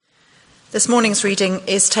This morning's reading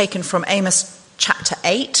is taken from Amos chapter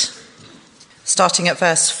 8, starting at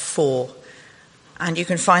verse 4. And you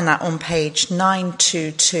can find that on page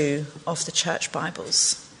 922 of the Church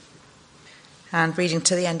Bibles. And reading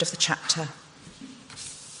to the end of the chapter.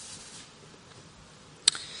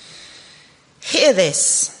 Hear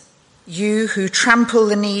this, you who trample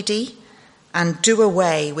the needy and do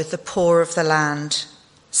away with the poor of the land,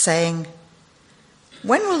 saying,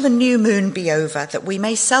 when will the new moon be over, that we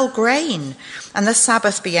may sell grain, and the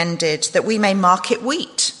Sabbath be ended, that we may market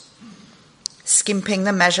wheat? Skimping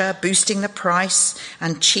the measure, boosting the price,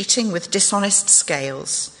 and cheating with dishonest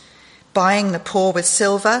scales, buying the poor with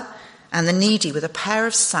silver, and the needy with a pair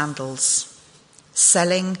of sandals,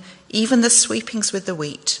 selling even the sweepings with the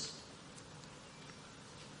wheat.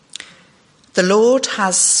 The Lord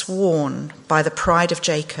has sworn by the pride of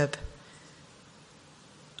Jacob,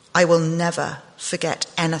 I will never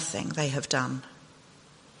forget anything they have done.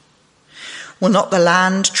 Will not the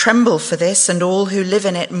land tremble for this, and all who live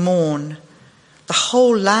in it mourn? The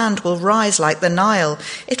whole land will rise like the Nile.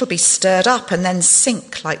 It'll be stirred up and then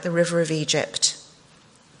sink like the river of Egypt.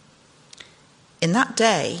 In that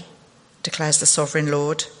day, declares the sovereign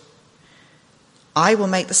Lord, I will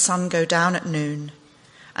make the sun go down at noon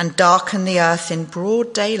and darken the earth in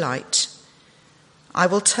broad daylight. I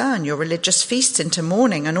will turn your religious feasts into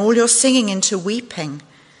mourning and all your singing into weeping.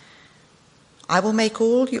 I will make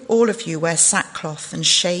all of you wear sackcloth and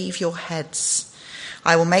shave your heads.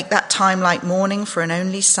 I will make that time like mourning for an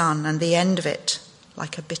only son, and the end of it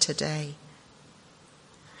like a bitter day.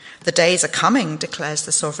 The days are coming, declares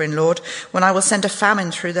the sovereign Lord, when I will send a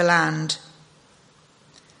famine through the land.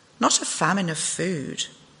 Not a famine of food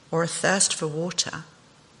or a thirst for water,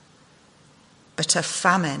 but a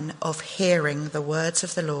famine of hearing the words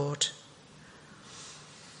of the Lord.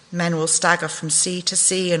 Men will stagger from sea to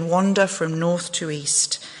sea and wander from north to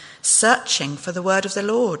east, searching for the word of the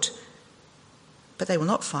Lord, but they will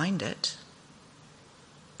not find it.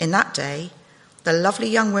 In that day, the lovely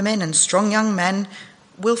young women and strong young men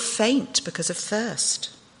will faint because of thirst.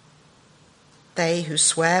 They who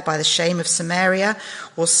swear by the shame of Samaria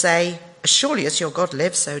will say, as surely as your God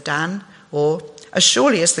lives, O Dan, or as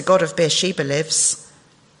surely as the God of Beersheba lives.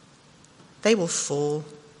 They will fall,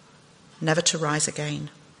 never to rise again.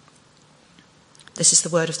 This is the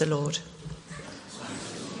word of the Lord.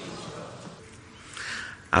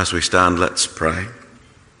 As we stand, let's pray.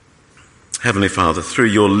 Heavenly Father, through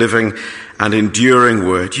your living and enduring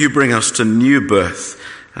word, you bring us to new birth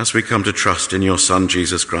as we come to trust in your Son,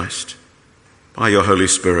 Jesus Christ. By your Holy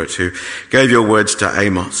Spirit, who gave your words to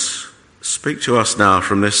Amos, speak to us now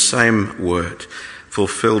from this same word,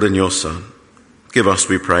 fulfilled in your Son. Give us,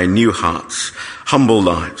 we pray, new hearts, humble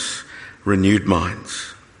lives, renewed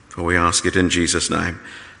minds. For we ask it in Jesus' name.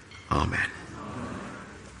 Amen.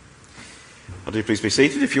 Do please be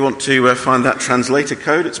seated. If you want to find that translator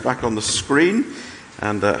code, it's back on the screen.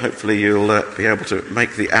 And hopefully you'll be able to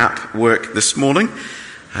make the app work this morning.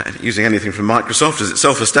 Using anything from Microsoft is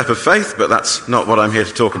itself a step of faith, but that's not what I'm here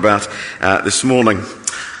to talk about this morning.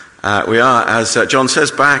 We are, as John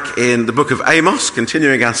says, back in the book of Amos,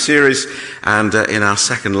 continuing our series, and in our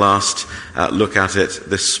second last look at it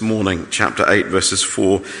this morning, chapter 8, verses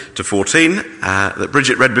 4 to 14, that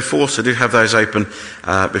Bridget read before, so do have those open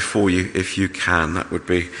before you if you can. That would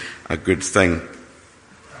be a good thing.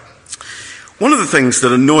 One of the things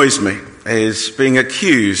that annoys me is being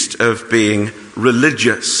accused of being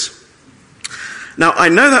religious. Now, I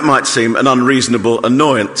know that might seem an unreasonable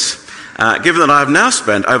annoyance, given that I have now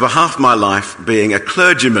spent over half my life being a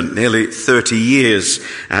clergyman, nearly 30 years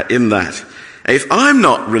in that. If I'm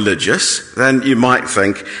not religious, then you might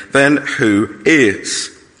think, then who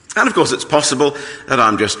is? And of course it's possible that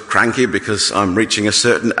I'm just cranky because I'm reaching a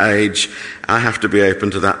certain age. I have to be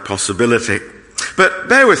open to that possibility. But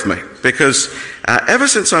bear with me, because ever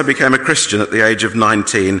since I became a Christian at the age of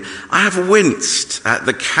 19, I have winced at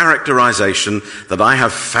the characterization that I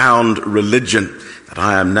have found religion, that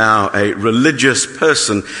I am now a religious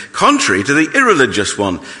person, contrary to the irreligious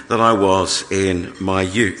one that I was in my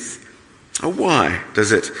youth. Why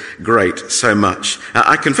does it grate so much?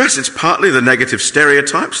 I confess it's partly the negative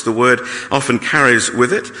stereotypes the word often carries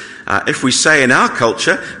with it. If we say in our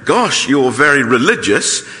culture, gosh, you're very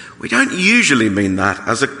religious, we don't usually mean that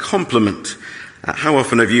as a compliment. How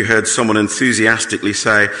often have you heard someone enthusiastically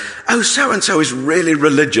say, oh, so-and-so is really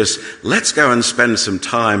religious, let's go and spend some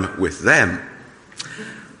time with them?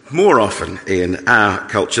 More often in our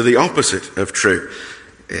culture, the opposite of true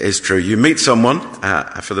is true. You meet someone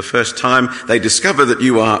for the first time, they discover that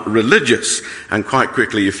you are religious, and quite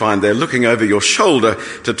quickly you find they're looking over your shoulder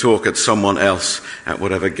to talk at someone else at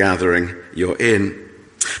whatever gathering you're in.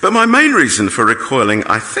 But my main reason for recoiling,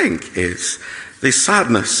 I think, is the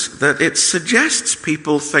sadness that it suggests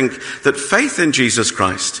people think that faith in Jesus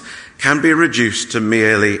Christ can be reduced to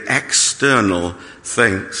merely external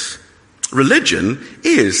things. Religion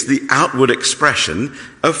is the outward expression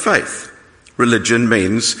of faith. Religion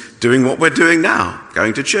means doing what we're doing now,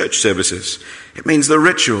 going to church services. It means the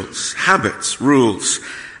rituals, habits, rules,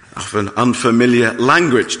 often unfamiliar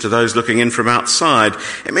language to those looking in from outside.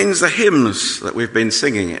 It means the hymns that we've been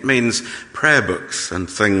singing. It means prayer books and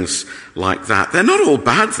things like that. They're not all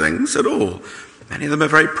bad things at all. Many of them are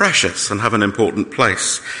very precious and have an important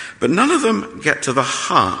place. But none of them get to the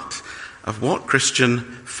heart of what Christian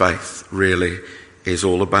faith really is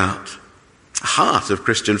all about. The heart of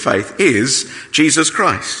Christian faith is Jesus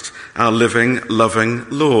Christ, our living, loving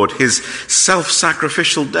Lord, his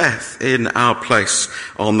self-sacrificial death in our place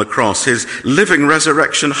on the cross, his living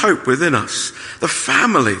resurrection hope within us, the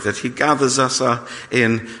family that he gathers us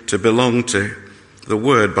in to belong to, the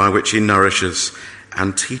word by which he nourishes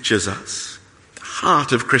and teaches us. The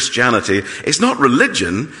heart of Christianity is not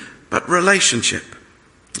religion, but relationship.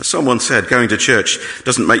 As someone said, going to church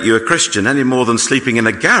doesn't make you a Christian any more than sleeping in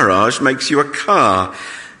a garage makes you a car.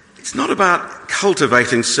 It's not about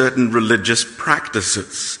cultivating certain religious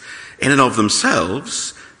practices. In and of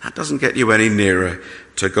themselves, that doesn't get you any nearer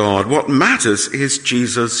to God. What matters is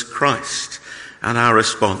Jesus Christ and our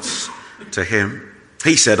response to him.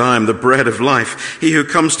 He said, I am the bread of life. He who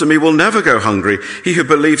comes to me will never go hungry. He who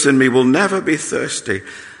believes in me will never be thirsty.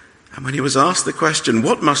 And when he was asked the question,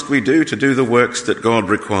 what must we do to do the works that God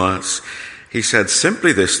requires? He said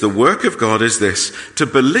simply this, the work of God is this, to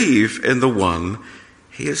believe in the one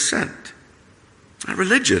he has sent. Now,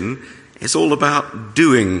 religion is all about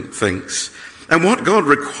doing things. And what God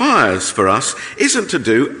requires for us isn't to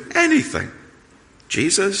do anything.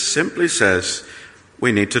 Jesus simply says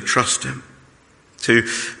we need to trust him, to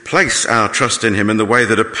place our trust in him in the way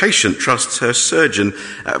that a patient trusts her surgeon,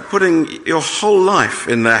 putting your whole life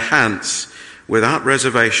in their hands without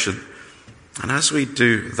reservation. And as we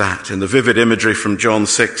do that in the vivid imagery from John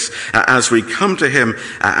 6, as we come to him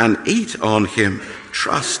and eat on him,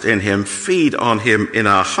 trust in him, feed on him in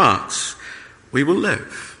our hearts, we will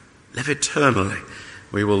live eternally.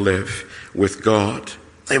 We will live with God.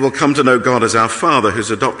 They will come to know God as our Father, whose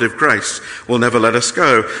adoptive grace will never let us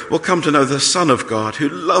go. We'll come to know the Son of God, who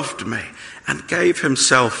loved me and gave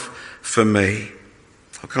himself for me.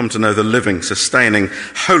 I'll come to know the living, sustaining,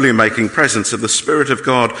 holy-making presence of the Spirit of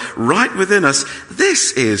God right within us.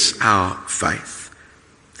 This is our faith.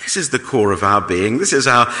 This is the core of our being. This is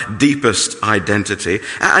our deepest identity.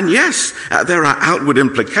 And yes, there are outward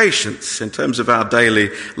implications in terms of our daily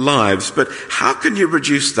lives, but how can you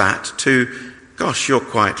reduce that to, gosh, you're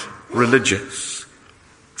quite religious?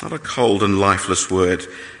 What a cold and lifeless word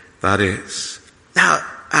that is. Now,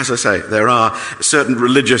 as I say, there are certain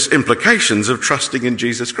religious implications of trusting in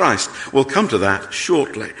Jesus Christ. We'll come to that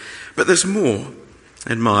shortly. But there's more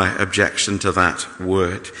in my objection to that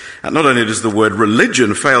word. Not only does the word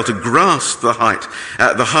religion fail to grasp the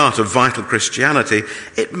heart of vital Christianity,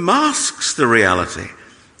 it masks the reality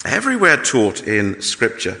everywhere taught in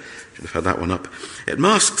Scripture. Should have had that one up. It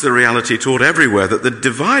masks the reality taught everywhere that the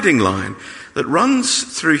dividing line that runs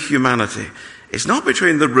through humanity is not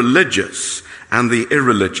between the religious and the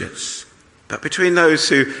irreligious, but between those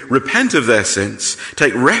who repent of their sins,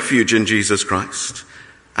 take refuge in Jesus Christ,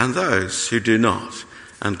 and those who do not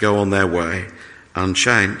and go on their way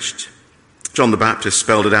unchanged. John the Baptist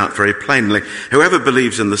spelled it out very plainly. Whoever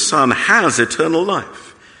believes in the Son has eternal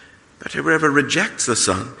life, but whoever rejects the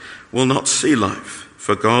Son will not see life,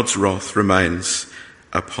 for God's wrath remains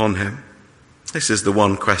upon him. This is the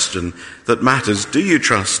one question that matters. Do you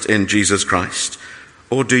trust in Jesus Christ,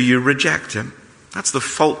 or do you reject him? That's the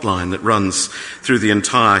fault line that runs through the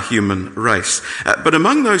entire human race. But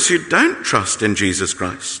among those who don't trust in Jesus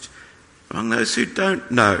Christ, among those who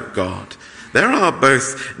don't know God, there are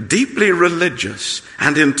both deeply religious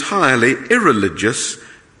and entirely irreligious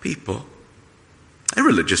people.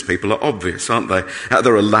 Irreligious people are obvious, aren't they?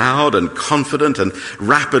 They're a loud and confident and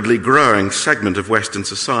rapidly growing segment of Western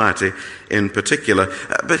society in particular.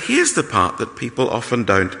 But here's the part that people often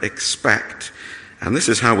don't expect. And this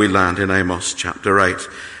is how we land in Amos chapter 8.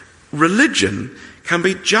 Religion can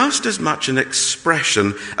be just as much an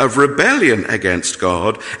expression of rebellion against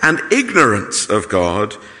God and ignorance of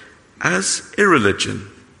God as irreligion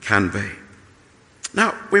can be.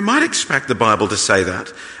 Now, we might expect the Bible to say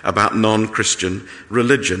that about non-Christian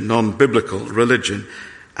religion, non-biblical religion,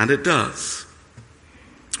 and it does.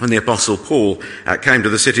 When the Apostle Paul came to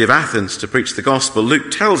the city of Athens to preach the gospel, Luke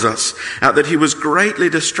tells us that he was greatly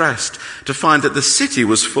distressed to find that the city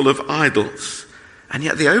was full of idols. And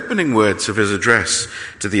yet the opening words of his address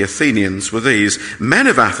to the Athenians were these: "Men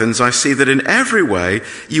of Athens, I see that in every way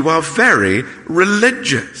you are very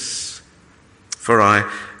religious. For I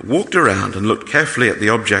walked around and looked carefully at the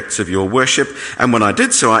objects of your worship, and when I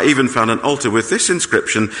did so, I even found an altar with this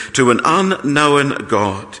inscription: to an unknown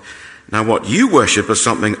God. Now what you worship as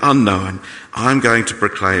something unknown, I'm going to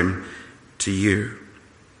proclaim to you."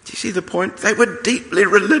 Do you see the point? They were deeply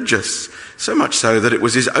religious, so much so that it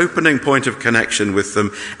was his opening point of connection with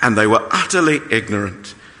them, and they were utterly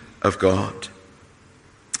ignorant of God.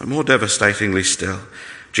 And more devastatingly still,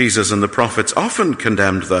 Jesus and the prophets often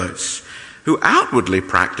condemned those who outwardly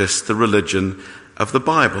practiced the religion of the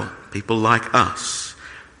Bible, people like us,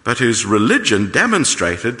 but whose religion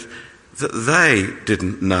demonstrated that they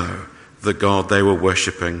didn't know the God they were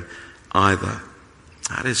worshipping either.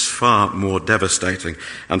 That is far more devastating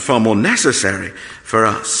and far more necessary for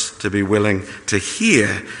us to be willing to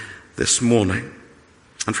hear this morning.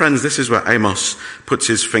 And friends, this is where Amos puts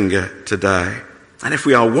his finger today. And if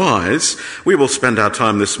we are wise, we will spend our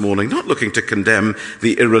time this morning not looking to condemn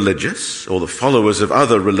the irreligious or the followers of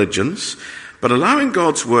other religions, but allowing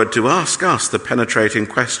God's word to ask us the penetrating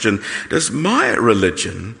question: does my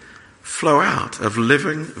religion flow out of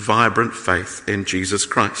living, vibrant faith in Jesus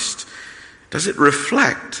Christ? Does it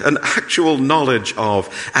reflect an actual knowledge of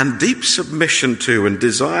and deep submission to and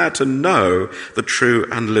desire to know the true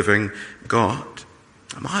and living God?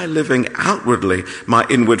 Am I living outwardly my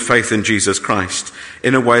inward faith in Jesus Christ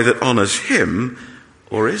in a way that honours him,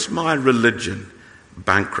 or is my religion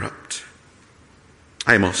bankrupt?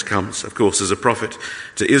 Amos comes, of course, as a prophet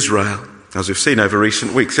to Israel, as we've seen over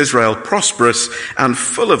recent weeks. Israel prosperous and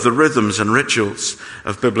full of the rhythms and rituals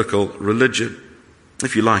of biblical religion.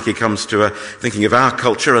 If you like, he comes to thinking of our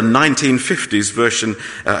culture, a 1950s version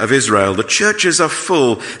of Israel. The churches are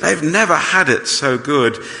full. They've never had it so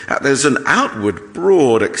good. There's an outward,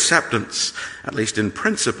 broad acceptance, at least in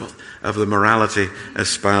principle, of the morality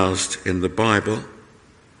espoused in the Bible.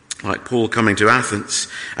 Like Paul coming to Athens,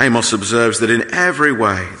 Amos observes that in every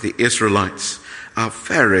way the Israelites are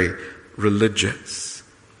very religious.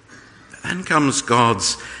 Then comes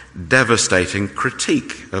God's devastating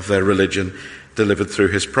critique of their religion, delivered through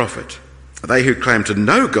his prophet. They who claim to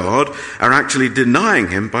know God are actually denying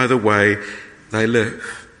him by the way they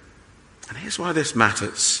live. And here's why this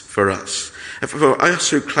matters for us. For us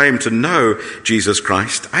who claim to know Jesus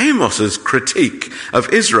Christ, Amos's critique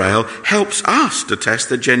of Israel helps us to test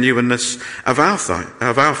the genuineness of our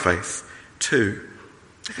faith too.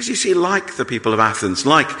 Because you see, like the people of Athens,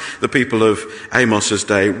 like the people of Amos's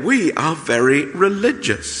day, we are very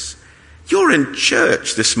religious. You're in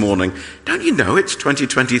church this morning. Don't you know it's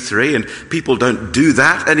 2023 and people don't do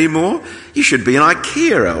that anymore? You should be in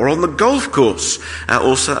IKEA or on the golf course,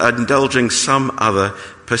 also indulging some other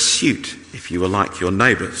pursuit if you were like your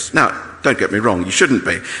neighbours. Now, don't get me wrong, you shouldn't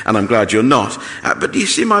be, and I'm glad you're not. But do you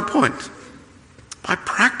see my point? By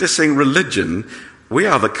practicing religion, we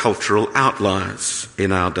are the cultural outliers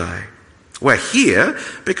in our day. We're here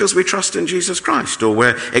because we trust in Jesus Christ, or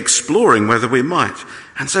we're exploring whether we might.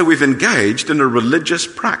 And so we've engaged in a religious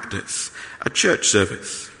practice, a church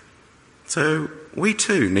service. So we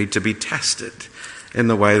too need to be tested in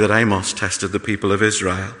the way that Amos tested the people of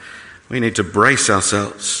Israel. We need to brace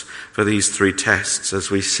ourselves for these three tests as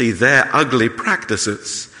we see their ugly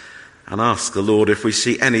practices and ask the Lord, if we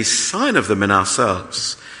see any sign of them in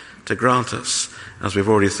ourselves, to grant us, as we've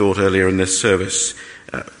already thought earlier in this service,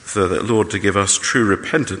 for the Lord to give us true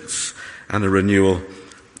repentance and a renewal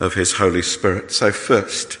of his Holy Spirit. So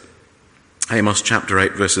first, Amos chapter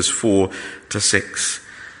 8 verses 4 to 6.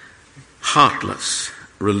 Heartless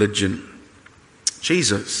religion.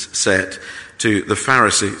 Jesus said to the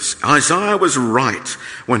Pharisees, Isaiah was right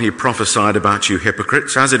when he prophesied about you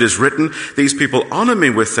hypocrites. As it is written, these people honor me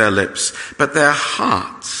with their lips, but their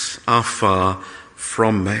hearts are far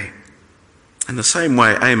from me. In the same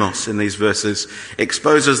way, Amos in these verses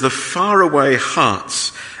exposes the faraway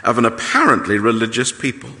hearts of an apparently religious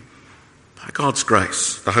people. By God's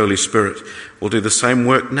grace, the Holy Spirit will do the same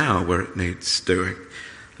work now where it needs doing.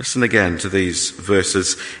 Listen again to these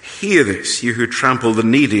verses. Hear this, you who trample the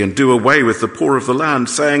needy and do away with the poor of the land,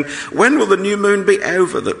 saying, when will the new moon be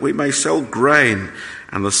over that we may sell grain,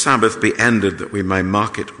 and the Sabbath be ended that we may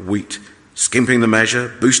market wheat, skimping the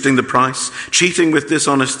measure, boosting the price, cheating with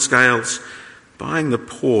dishonest scales, buying the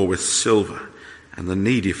poor with silver and the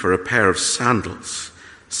needy for a pair of sandals,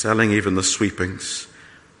 selling even the sweepings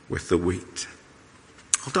with the wheat.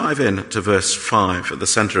 I'll dive in to verse 5 at the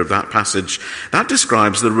centre of that passage. That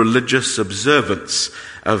describes the religious observance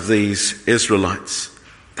of these Israelites.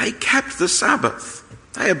 They kept the Sabbath.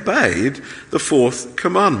 They obeyed the fourth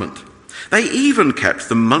commandment. They even kept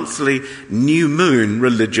the monthly new moon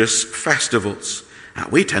religious festivals.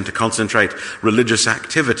 We tend to concentrate religious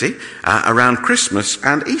activity around Christmas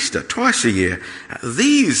and Easter, twice a year.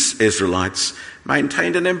 These Israelites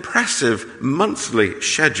maintained an impressive monthly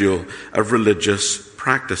schedule of religious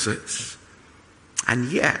practices.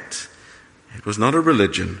 And yet, it was not a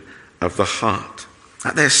religion of the heart.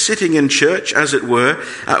 They're sitting in church, as it were,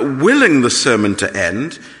 willing the sermon to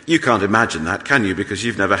end. You can't imagine that, can you? Because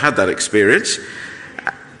you've never had that experience.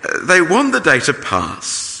 They want the day to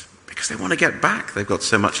pass because they want to get back. They've got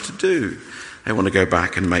so much to do. They want to go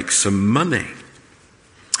back and make some money.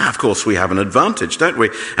 Of course, we have an advantage, don't we?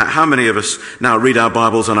 How many of us now read our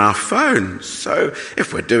Bibles on our phones? So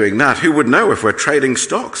if we're doing that, who would know if we're trading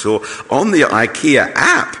stocks or on the IKEA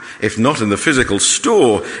app, if not in the physical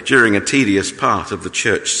store during a tedious part of the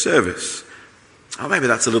church service? Oh, maybe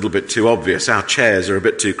that's a little bit too obvious. Our chairs are a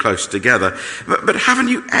bit too close together. But haven't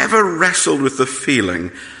you ever wrestled with the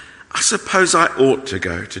feeling, I suppose I ought to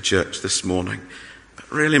go to church this morning, but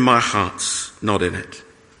really my heart's not in it.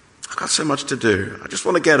 I've got so much to do. I just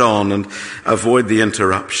want to get on and avoid the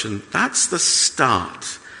interruption. That's the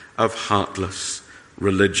start of heartless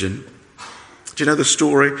religion. Do you know the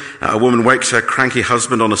story? A woman wakes her cranky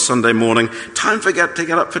husband on a Sunday morning. Time to get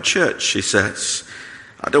up for church, she says.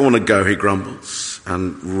 I don't want to go, he grumbles,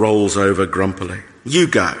 and rolls over grumpily. You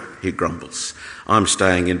go, he grumbles. I'm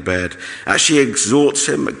staying in bed. She exhorts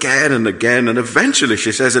him again and again, and eventually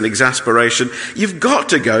she says in exasperation, you've got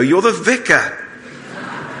to go, you're the vicar.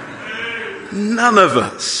 None of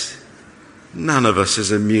us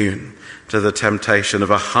is immune to the temptation of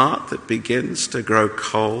a heart that begins to grow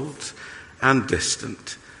cold and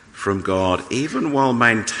distant from God, even while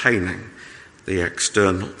maintaining the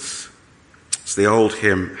externals. As the old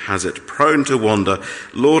hymn has it, prone to wander,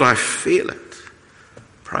 Lord, I feel it,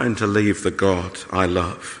 prone to leave the God I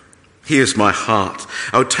love. Here's my heart,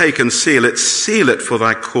 oh, take and seal it for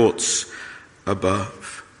thy courts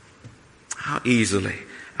above. How easily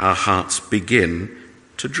our hearts begin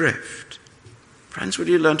to drift. Friends, will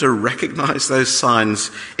you learn to recognize those signs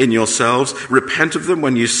in yourselves? Repent of them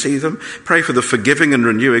when you see them. Pray for the forgiving and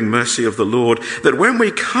renewing mercy of the Lord, that when we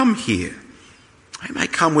come here, we may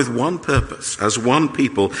come with one purpose, as one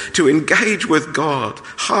people, to engage with God,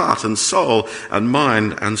 heart and soul and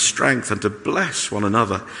mind and strength, and to bless one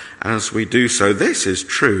another as we do so. This is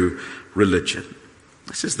true religion.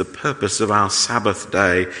 This is the purpose of our Sabbath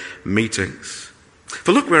day meetings.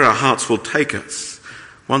 For look where our hearts will take us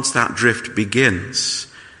once that drift begins,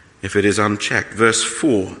 if it is unchecked. Verse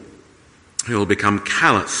 4, we will become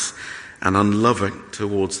callous and unloving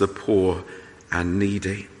towards the poor and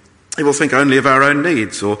needy. We will think only of our own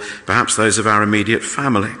needs, or perhaps those of our immediate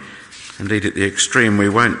family. Indeed, at the extreme, we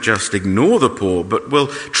won't just ignore the poor, but will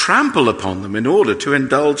trample upon them in order to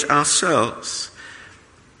indulge ourselves.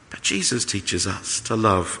 But Jesus teaches us to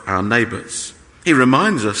love our neighbours. He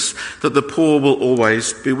reminds us that the poor will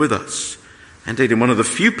always be with us. Indeed, in one of the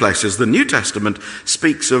few places the New Testament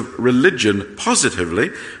speaks of religion positively,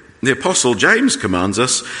 the Apostle James commands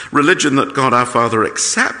us, religion that God our Father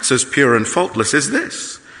accepts as pure and faultless is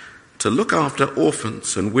this, to look after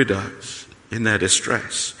orphans and widows in their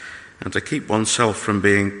distress, and to keep oneself from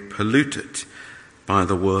being polluted by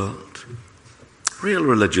the world. Real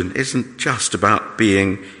religion isn't just about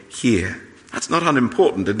being here. That's not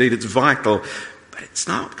unimportant. Indeed, it's vital,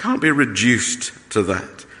 but can't be reduced to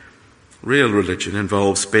that. Real religion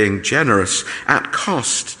involves being generous at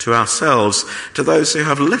cost to ourselves, to those who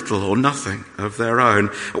have little or nothing of their own.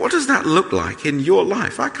 What does that look like in your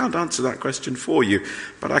life? I can't answer that question for you,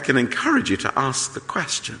 but I can encourage you to ask the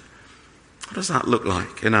question. What does that look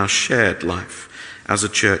like in our shared life as a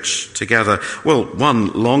church together? Well,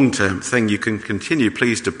 one long-term thing you can continue,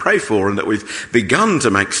 please, to pray for, and that we've begun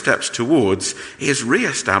to make steps towards, is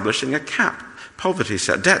re-establishing a CAP, poverty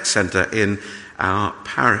debt centre in our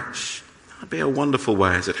parish. That'd be a wonderful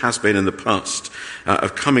way, as it has been in the past,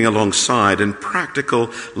 of coming alongside in practical,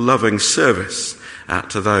 loving service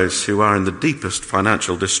to those who are in the deepest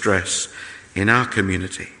financial distress in our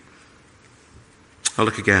community. I'll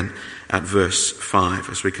look again at verse 5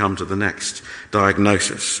 as we come to the next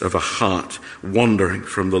diagnosis of a heart wandering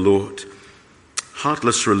from the Lord.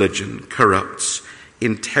 Heartless religion corrupts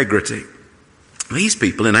integrity. These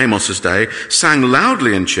people in Amos's day sang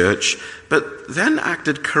loudly in church, but then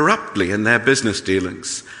acted corruptly in their business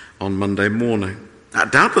dealings on Monday morning.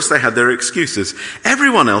 Doubtless they had their excuses.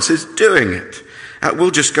 Everyone else is doing it.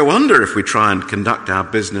 We'll just go under if we try and conduct our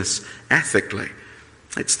business ethically.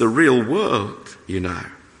 It's the real world, you know.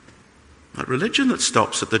 But religion that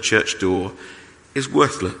stops at the church door is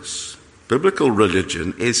worthless. Biblical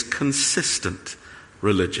religion is consistent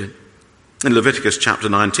religion. In Leviticus chapter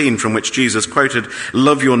 19, from which Jesus quoted,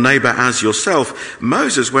 "Love your neighbour as yourself,"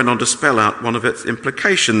 Moses went on to spell out one of its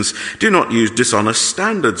implications. Do not use dishonest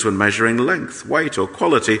standards when measuring length, weight, or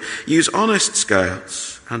quality. Use honest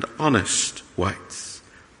scales and honest weights.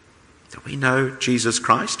 Do we know Jesus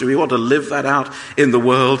Christ? Do we want to live that out in the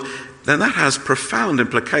world? Then that has profound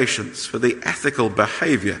implications for the ethical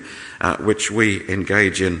behaviour which we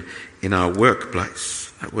engage in our workplace.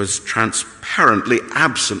 That was transparently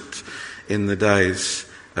absent in the days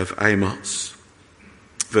of Amos.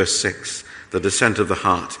 Verse 6, the descent of the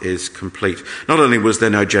heart is complete. Not only was there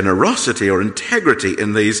no generosity or integrity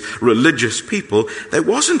in these religious people, there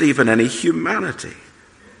wasn't even any humanity.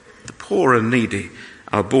 The poor and needy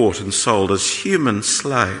are bought and sold as human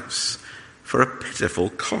slaves for a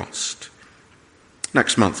pitiful cost.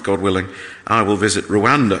 Next month, God willing, I will visit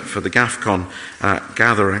Rwanda for the GAFCON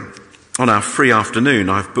gathering. On our free afternoon,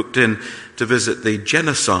 I've booked in to visit the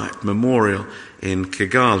Genocide Memorial in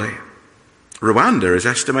Kigali. Rwanda is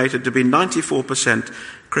estimated to be 94%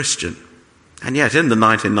 Christian. And yet in the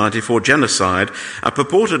 1994 genocide, a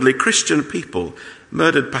purportedly Christian people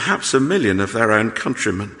murdered perhaps 1 million of their own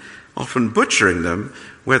countrymen, often butchering them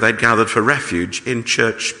where they'd gathered for refuge in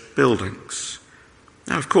church buildings.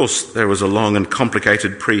 Now, of course, there was a long and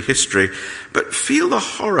complicated prehistory, but feel the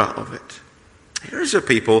horror of it. Here is a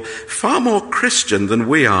people far more Christian than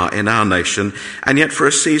we are in our nation, and yet for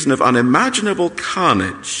a season of unimaginable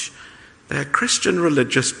carnage, their Christian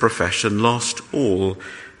religious profession lost all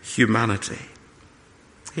humanity.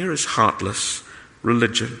 Here is heartless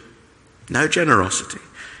religion. No generosity,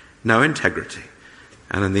 no integrity,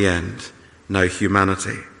 and in the end, no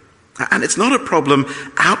humanity. And it's not a problem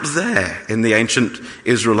out there in the ancient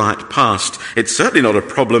Israelite past. It's certainly not a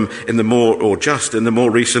problem in the more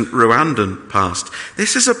recent Rwandan past.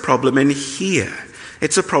 This is a problem in here.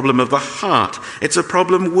 It's a problem of the heart. It's a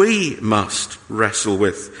problem we must wrestle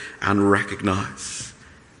with and recognize.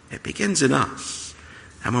 It begins in us.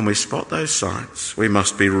 And when we spot those signs, we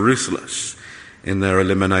must be ruthless in their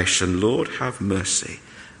elimination. Lord, have mercy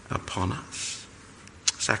upon us.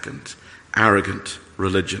 Second, arrogant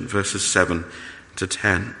religion, verses 7 to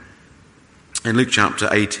 10. In Luke chapter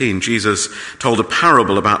 18, Jesus told a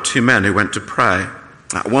parable about 2 men who went to pray.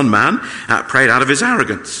 One man prayed out of his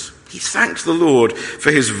arrogance. He thanked the Lord for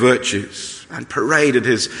his virtues and paraded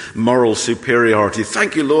his moral superiority.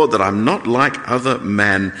 Thank you, Lord, that I'm not like other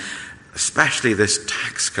men, especially this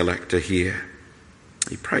tax collector here.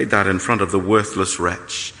 He prayed that in front of the worthless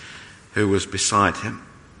wretch who was beside him.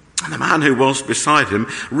 And the man who was beside him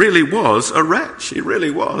really was a wretch. He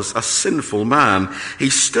really was a sinful man.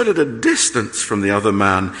 He stood at a distance from the other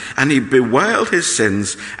man and he bewailed his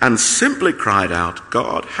sins and simply cried out,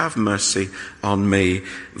 God, have mercy on me,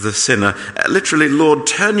 the sinner. Literally, Lord,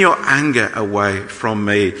 turn your anger away from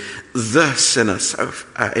me, the sinner. So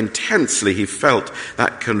intensely he felt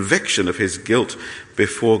that conviction of his guilt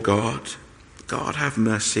before God. God, have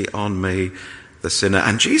mercy on me, the sinner.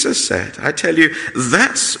 And Jesus said, I tell you,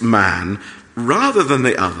 that man, rather than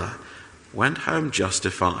the other, went home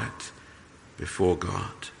justified before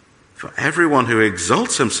God. For everyone who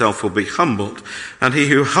exalts himself will be humbled, and he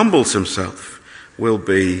who humbles himself will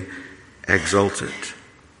be exalted.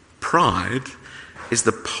 Pride is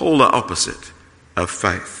the polar opposite of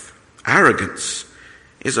faith. Arrogance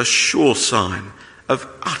is a sure sign of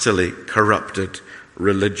utterly corrupted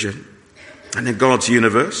religion. And in God's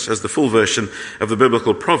universe, as the full version of the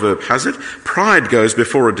biblical proverb has it, pride goes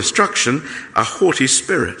before a destruction, a haughty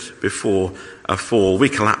spirit before a fall. We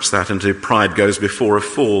collapse that into pride goes before a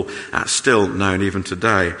fall, still known even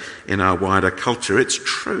today in our wider culture. It's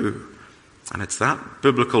true. And it's that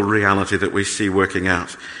biblical reality that we see working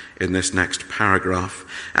out in this next paragraph.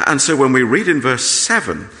 And so when we read in verse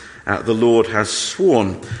 7, the Lord has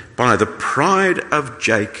sworn by the pride of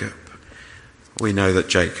Jacob, we know that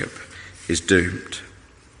Jacob is doomed.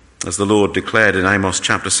 As the Lord declared in Amos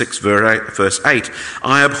chapter 6 verse 8,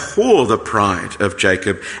 I abhor the pride of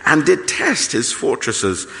Jacob and detest his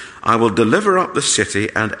fortresses. I will deliver up the city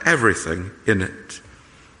and everything in it.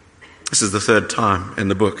 This is the third time in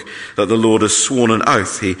the book that the Lord has sworn an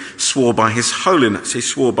oath. He swore by his holiness, he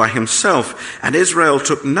swore by himself, and Israel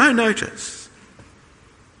took no notice.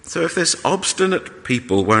 So if this obstinate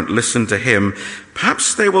people won't listen to him,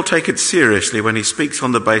 perhaps they will take it seriously when he speaks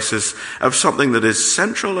on the basis of something that is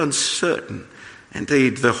central and certain,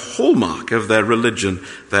 indeed the hallmark of their religion,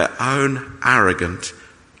 their own arrogant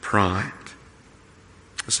pride.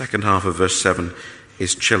 The second half of verse 7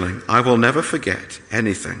 is chilling. I will never forget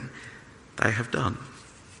anything they have done.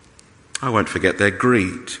 I won't forget their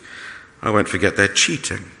greed. I won't forget their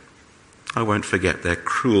cheating. I won't forget their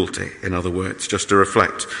cruelty, in other words, just to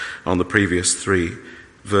reflect on the previous 3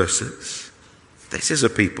 verses. This is a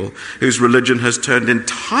people whose religion has turned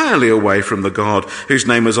entirely away from the God whose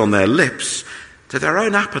name is on their lips to their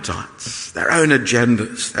own appetites, their own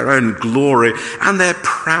agendas, their own glory, and they're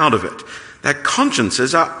proud of it. Their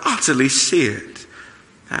consciences are utterly seared.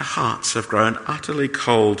 Their hearts have grown utterly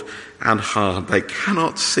cold and hard. They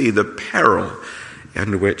cannot see the peril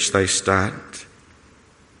in which they stand.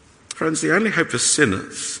 Friends, the only hope for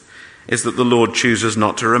sinners is that the Lord chooses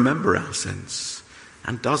not to remember our sins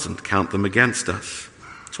and doesn't count them against us.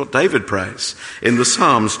 That's what David prays in the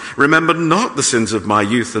Psalms. Remember not the sins of my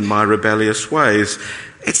youth and my rebellious ways.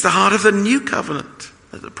 It's the heart of the new covenant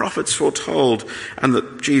that the prophets foretold and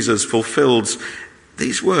that Jesus fulfills.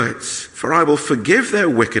 These words, for I will forgive their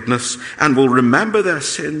wickedness and will remember their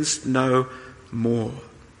sins no more.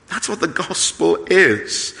 That's what the gospel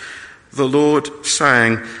is. The Lord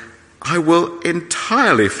saying, I will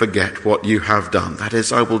entirely forget what you have done. That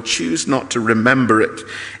is, I will choose not to remember it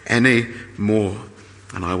any more,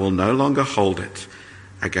 and I will no longer hold it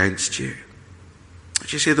against you.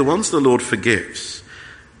 But you see, the ones the Lord forgives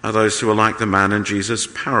are those who are like the man in Jesus'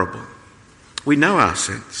 parable. We know our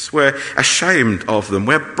sins. We're ashamed of them.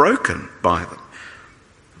 We're broken by them.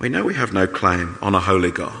 We know we have no claim on a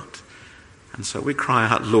holy God. And so we cry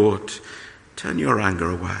out, Lord, turn your anger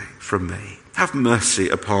away from me. Have mercy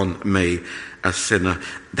upon me, a sinner.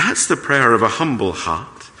 That's the prayer of a humble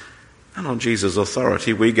heart. And on Jesus'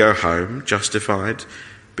 authority, we go home justified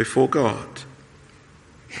before God.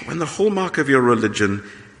 When the hallmark of your religion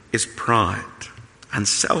is pride and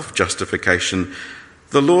self-justification,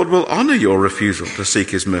 the Lord will honour your refusal to seek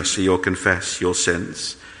his mercy or confess your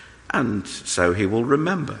sins, and so he will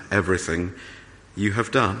remember everything you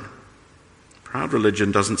have done. Proud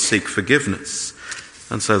religion doesn't seek forgiveness,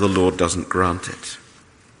 and so the Lord doesn't grant it.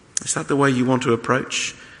 Is that the way you want to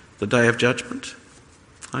approach the day of judgment?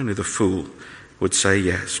 Only the fool would say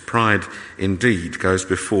yes. Pride indeed goes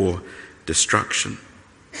before destruction.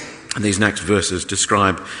 And these next verses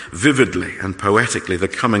describe vividly and poetically the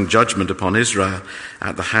coming judgment upon Israel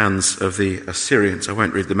at the hands of the Assyrians. I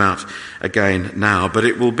won't read them out again now, but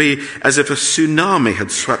it will be as if a tsunami had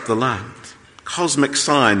swept the land. Cosmic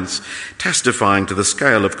signs testifying to the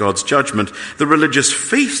scale of God's judgment, the religious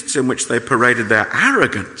feasts in which they paraded their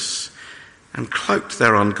arrogance and cloaked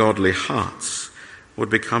their ungodly hearts would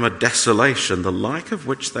become a desolation, the like of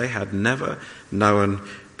which they had never known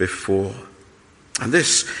before. And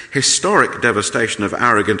this historic devastation of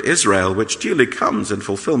arrogant Israel, which duly comes in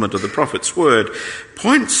fulfillment of the prophet's word,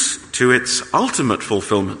 points to its ultimate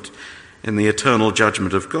fulfillment in the eternal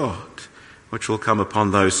judgment of God, which will come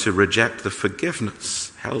upon those who reject the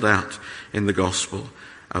forgiveness held out in the gospel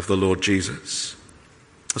of the Lord Jesus.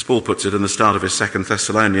 As Paul puts it in the start of his 2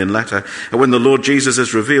 Thessalonian letter, when the Lord Jesus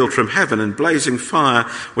is revealed from heaven in blazing fire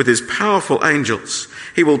with his powerful angels,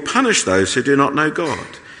 he will punish those who do not know God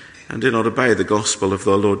and do not obey the gospel of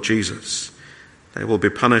the Lord Jesus. They will be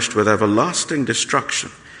punished with everlasting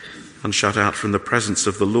destruction and shut out from the presence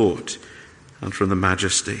of the Lord and from the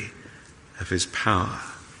majesty of his power.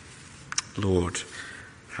 Lord,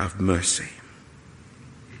 have mercy.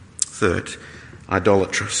 Third,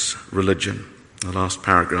 idolatrous religion. The last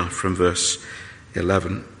paragraph from verse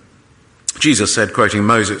 11. Jesus said, quoting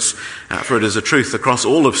Moses, for it is a truth across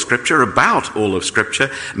all of Scripture, about all of Scripture,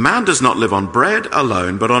 man does not live on bread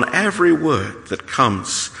alone, but on every word that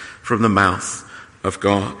comes from the mouth of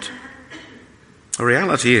God. The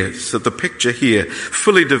reality is that the picture here,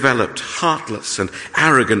 fully developed, heartless and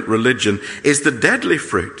arrogant religion, is the deadly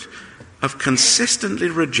fruit of consistently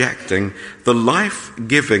rejecting the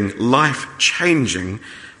life-giving, life-changing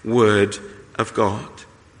word of God.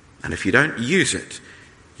 And if you don't use it,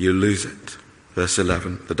 you lose it. Verse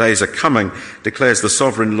 11, the days are coming, declares the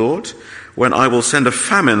sovereign Lord, when I will send a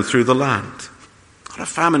famine through the land. Not a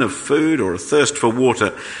famine of food or a thirst for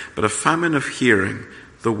water, but a famine of hearing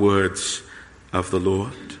the words of the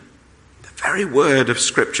Lord. The very word of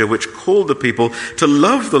Scripture which called the people to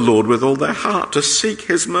love the Lord with all their heart, to seek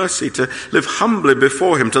his mercy, to live humbly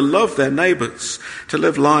before him, to love their neighbours, to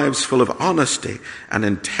live lives full of honesty and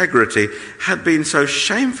integrity, had been so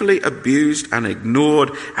shamefully abused and ignored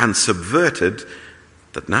and subverted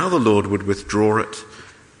that now the Lord would withdraw it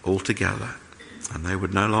altogether and they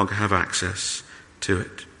would no longer have access to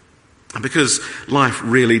it. And because life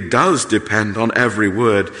really does depend on every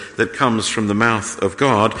word that comes from the mouth of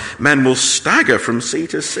God, men will stagger from sea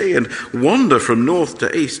to sea and wander from north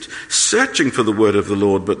to east, searching for the word of the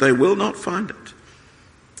Lord, but they will not find it.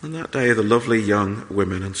 And that day the lovely young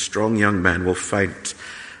women and strong young men will faint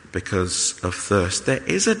because of thirst. There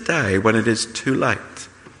is a day when it is too late.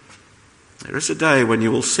 There is a day when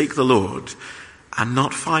you will seek the Lord and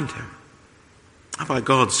not find him. And by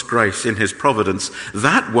God's grace in his providence,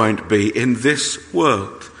 that won't be in this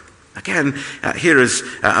world. Again, here is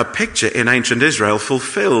a picture in ancient Israel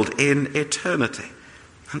fulfilled in eternity.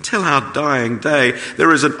 Until our dying day,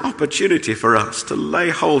 there is an opportunity for us to lay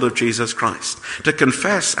hold of Jesus Christ, to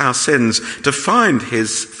confess our sins, to find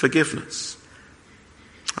his forgiveness.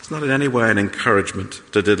 That's not in any way an encouragement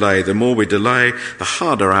to delay. The more we delay, the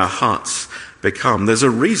harder our hearts become. There's a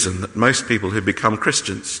reason that most people who become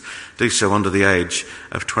Christians do so under the age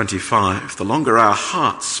of 25. The longer our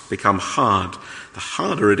hearts become hard, the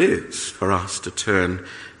harder it is for us to turn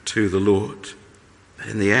to the Lord. But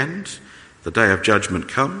in the end, the day of judgment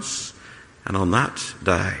comes, and on that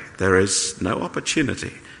day there is no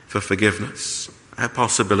opportunity for forgiveness, no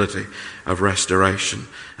possibility of restoration.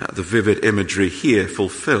 The vivid imagery here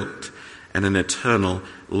fulfilled in an eternal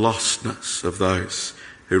lostness of those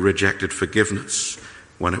who rejected forgiveness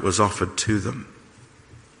when it was offered to them.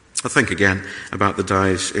 I think again about the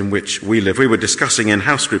days in which we live. We were discussing in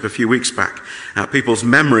house group a few weeks back people's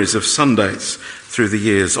memories of Sundays through the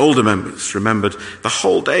years. Older members remembered the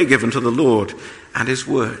whole day given to the Lord and his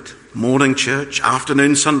word. Morning church,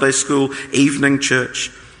 afternoon Sunday school, evening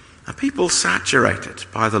church. People saturated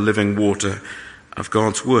by the living water of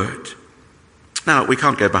God's word. Now, we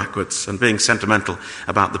can't go backwards, and being sentimental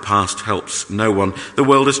about the past helps no one. The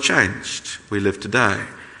world has changed. We live today.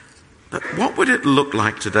 But what would it look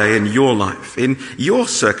like today in your life, in your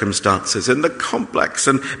circumstances, in the complex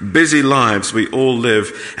and busy lives we all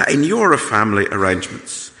live, in your family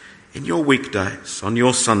arrangements, in your weekdays, on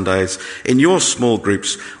your Sundays, in your small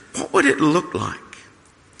groups? What would it look like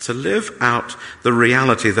to live out the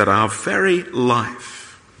reality that our very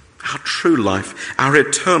life, our true life, our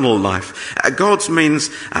eternal life, God's means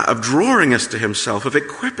of drawing us to himself, of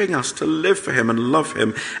equipping us to live for him and love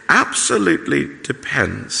him, absolutely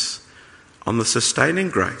depends on the sustaining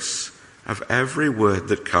grace of every word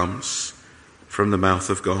that comes from the mouth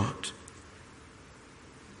of God.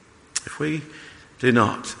 If we do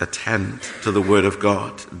not attend to the word of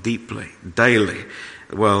God deeply, daily,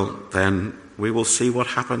 well, then we will see what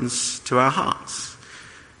happens to our hearts.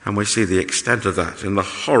 And we see the extent of that in the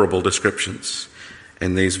horrible descriptions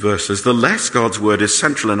in these verses. The less God's word is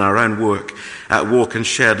central in our own walk and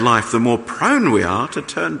shared life, the more prone we are to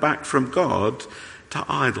turn back from God to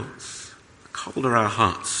idols. The colder our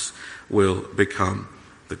hearts will become,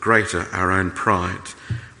 the greater our own pride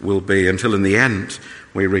will be, until in the end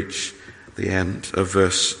we reach the end of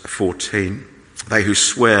verse 14. They who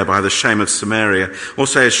swear by the shame of Samaria, or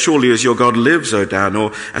say, as surely as your God lives, O Dan,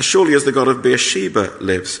 or as surely as the God of Beersheba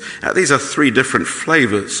lives. These are three different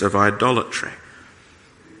flavors of idolatry.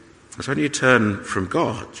 Because when you turn from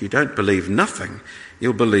God, you don't believe nothing,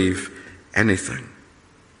 you'll believe anything.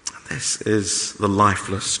 This is the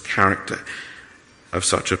lifeless character of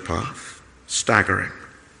such a path. Staggering,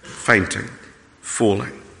 fainting,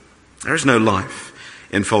 falling. There is no life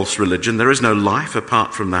in false religion. There is no life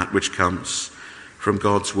apart from that which comes from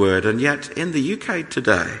God's word. And yet in the UK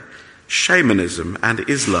today, shamanism and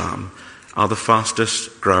Islam are the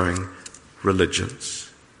fastest growing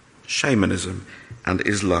religions. Shamanism and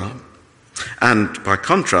Islam. And by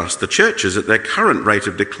contrast, the churches at their current rate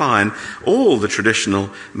of decline, all the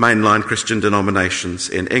traditional mainline Christian denominations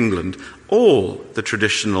in England, all the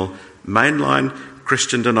traditional mainline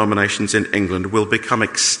Christian denominations in England will become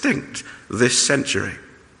extinct this century.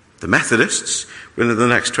 The Methodists within the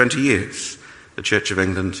next 20 years. The Church of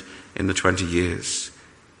England in the 20 years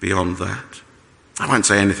beyond that. I won't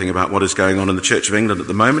say anything about what is going on in the Church of England at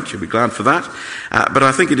the moment. You'll be glad for that. But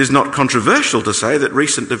I think it is not controversial to say that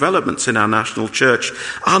recent developments in our national church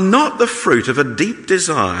are not the fruit of a deep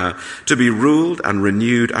desire to be ruled and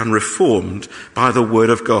renewed and reformed by the Word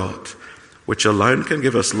of God, which alone can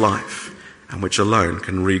give us life and which alone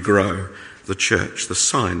can regrow the church. The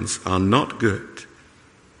signs are not good.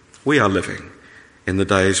 We are living in the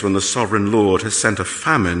days when the sovereign Lord has sent a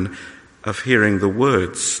famine of hearing the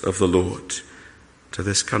words of the Lord to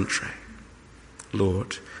this country.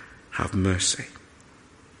 Lord, have mercy.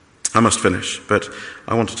 I must finish, but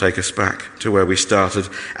I want to take us back to where we started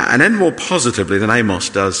and end more positively than Amos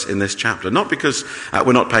does in this chapter. Not because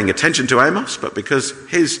we're not paying attention to Amos, but because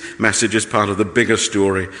his message is part of the bigger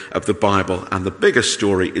story of the Bible, and the bigger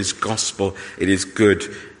story is gospel. It is good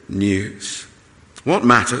news. What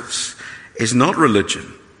matters is not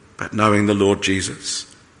religion, but knowing the Lord Jesus.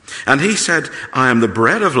 And he said, I am the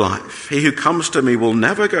bread of life. He who comes to me will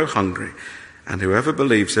never go hungry, and whoever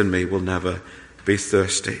believes in me will never be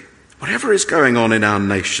thirsty. Whatever is going on in our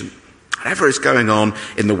nation, Whatever is going on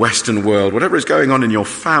in the Western world, whatever is going on in your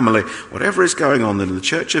family, whatever is going on in the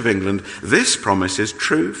Church of England, this promise is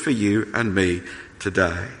true for you and me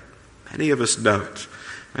today. Many of us know it.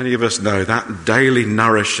 Many of us know that daily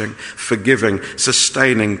nourishing, forgiving,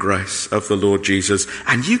 sustaining grace of the Lord Jesus.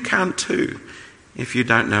 And you can too, if you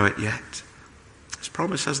don't know it yet. This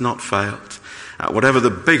promise has not failed. Whatever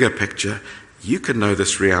the bigger picture, you can know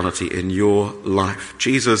this reality in your life.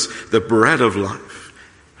 Jesus, the bread of life,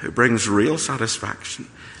 who brings real satisfaction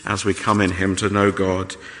as we come in him to know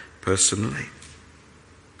God personally.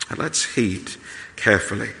 And let's heed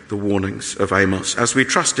carefully the warnings of Amos as we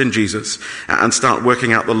trust in Jesus and start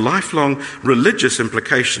working out the lifelong religious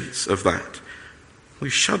implications of that. We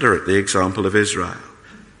shudder at the example of Israel,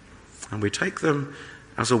 and we take them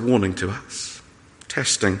as a warning to us,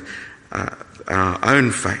 testing our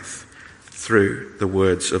own faith through the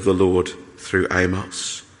words of the Lord through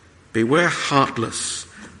Amos. Beware heartless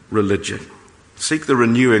religion. Seek the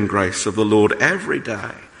renewing grace of the Lord every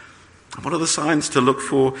day. And what are the signs to look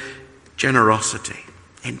for? Generosity,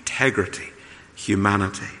 integrity,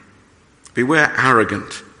 humanity. Beware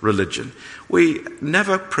arrogant religion. We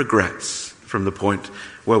never progress from the point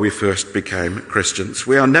where we first became Christians.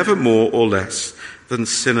 We are never more or less than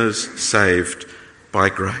sinners saved by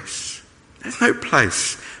grace. There's no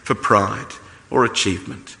place for pride or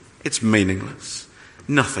achievement. It's meaningless.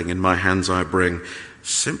 Nothing in my hands I bring.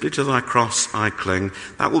 Simply to thy cross I cling.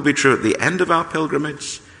 That will be true at the end of our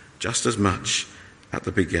pilgrimage, just as much at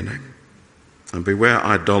the beginning. And beware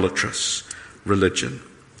idolatrous religion.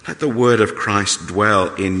 Let the word of Christ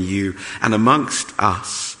dwell in you and amongst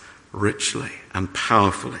us richly and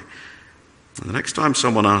powerfully. And the next time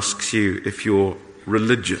someone asks you if you're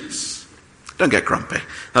religious, don't get grumpy.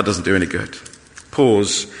 That doesn't do any good.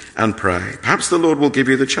 Pause and pray. Perhaps the Lord will give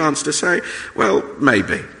you the chance to say, well,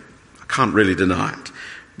 maybe. I can't really deny it.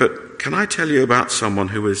 But can I tell you about someone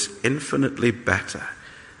who is infinitely better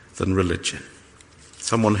than religion?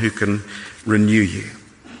 Someone who can renew you,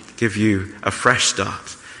 give you a fresh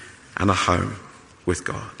start and a home with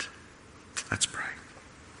God. Let's pray.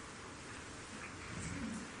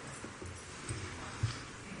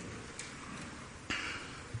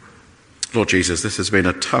 Lord Jesus, this has been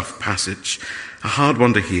a tough passage, a hard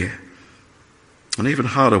one to hear, an even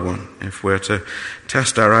harder one if we're to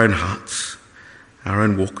test our own hearts, our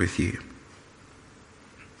own walk with you.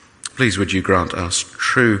 Please would you grant us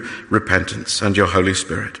true repentance and your Holy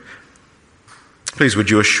Spirit. Please would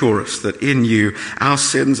you assure us that in you our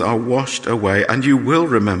sins are washed away and you will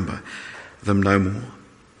remember them no more.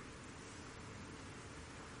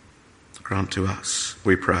 Grant to us,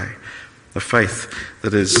 we pray, a faith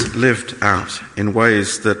that is lived out in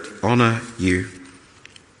ways that honour you,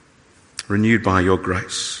 renewed by your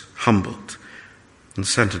grace, humbled and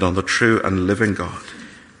centred on the true and living God.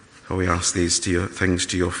 For we ask these things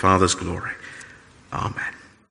to your Father's glory. Amen.